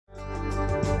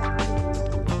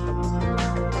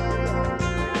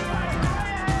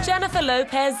Jennifer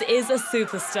Lopez is a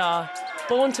superstar.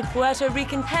 Born to Puerto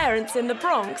Rican parents in the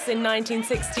Bronx in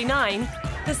 1969,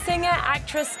 the singer,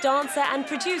 actress, dancer, and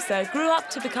producer grew up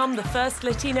to become the first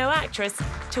Latino actress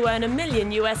to earn $1 million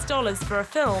for a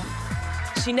film.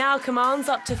 She now commands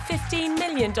up to $15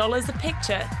 million a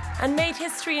picture and made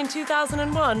history in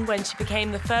 2001 when she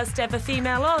became the first ever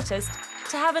female artist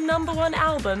to have a #1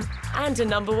 album and a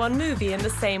 #1 movie in the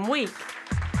same week.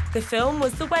 The film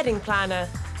was The Wedding Planner,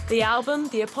 the album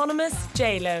the eponymous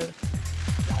J.Lo.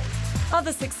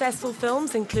 Other successful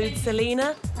films include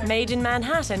Selena, Made in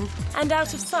Manhattan, and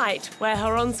Out of Sight, where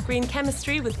her on-screen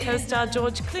chemistry with co-star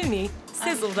George Clooney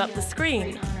sizzled up the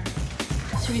screen.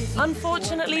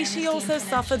 Unfortunately, she also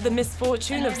suffered the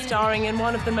misfortune of starring in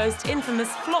one of the most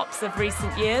infamous flops of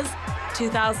recent years,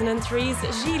 2003's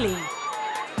Gigli.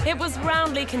 It was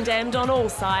roundly condemned on all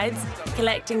sides,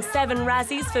 collecting 7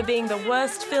 Razzies for being the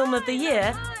worst film of the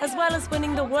year, as well as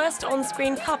winning the Worst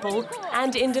On-Screen Couple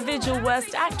and individual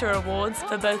Worst Actor awards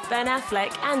for both Ben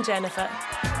Affleck and Jennifer.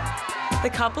 The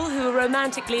couple, who were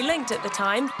romantically linked at the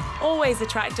time, always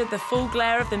attracted the full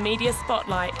glare of the media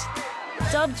spotlight.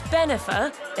 Dubbed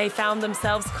Benifer, they found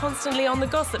themselves constantly on the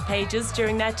gossip pages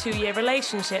during their 2-year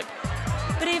relationship.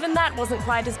 But even that wasn't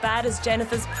quite as bad as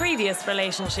Jennifer's previous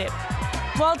relationship.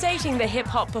 While dating the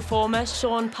hip-hop performer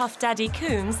Sean Puff Daddy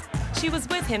Combs, she was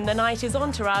with him the night his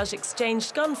entourage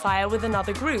exchanged gunfire with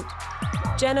another group.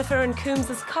 Jennifer and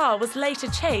Combs' car was later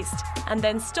chased and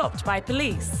then stopped by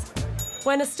police.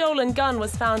 When a stolen gun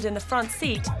was found in the front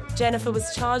seat, Jennifer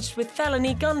was charged with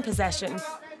felony gun possession,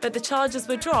 but the charges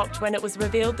were dropped when it was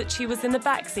revealed that she was in the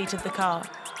back seat of the car.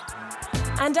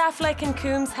 And Affleck and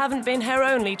Combs haven't been her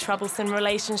only troublesome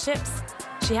relationships.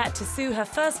 She had to sue her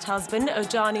first husband,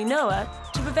 Ojani Noah,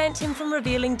 to prevent him from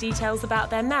revealing details about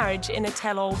their marriage in a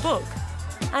tell-all book.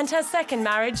 And her second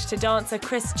marriage to dancer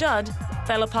Chris Judd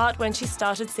fell apart when she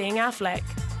started seeing Affleck.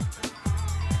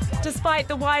 Despite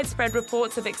the widespread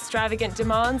reports of extravagant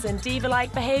demands and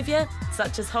diva-like behavior,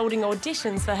 such as holding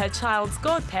auditions for her child's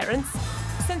godparents,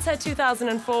 since her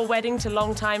 2004 wedding to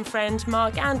longtime friend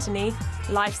Marc Anthony,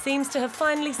 life seems to have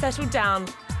finally settled down,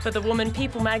 for the woman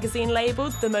People magazine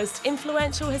labeled the most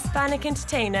influential Hispanic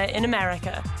entertainer in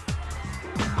America.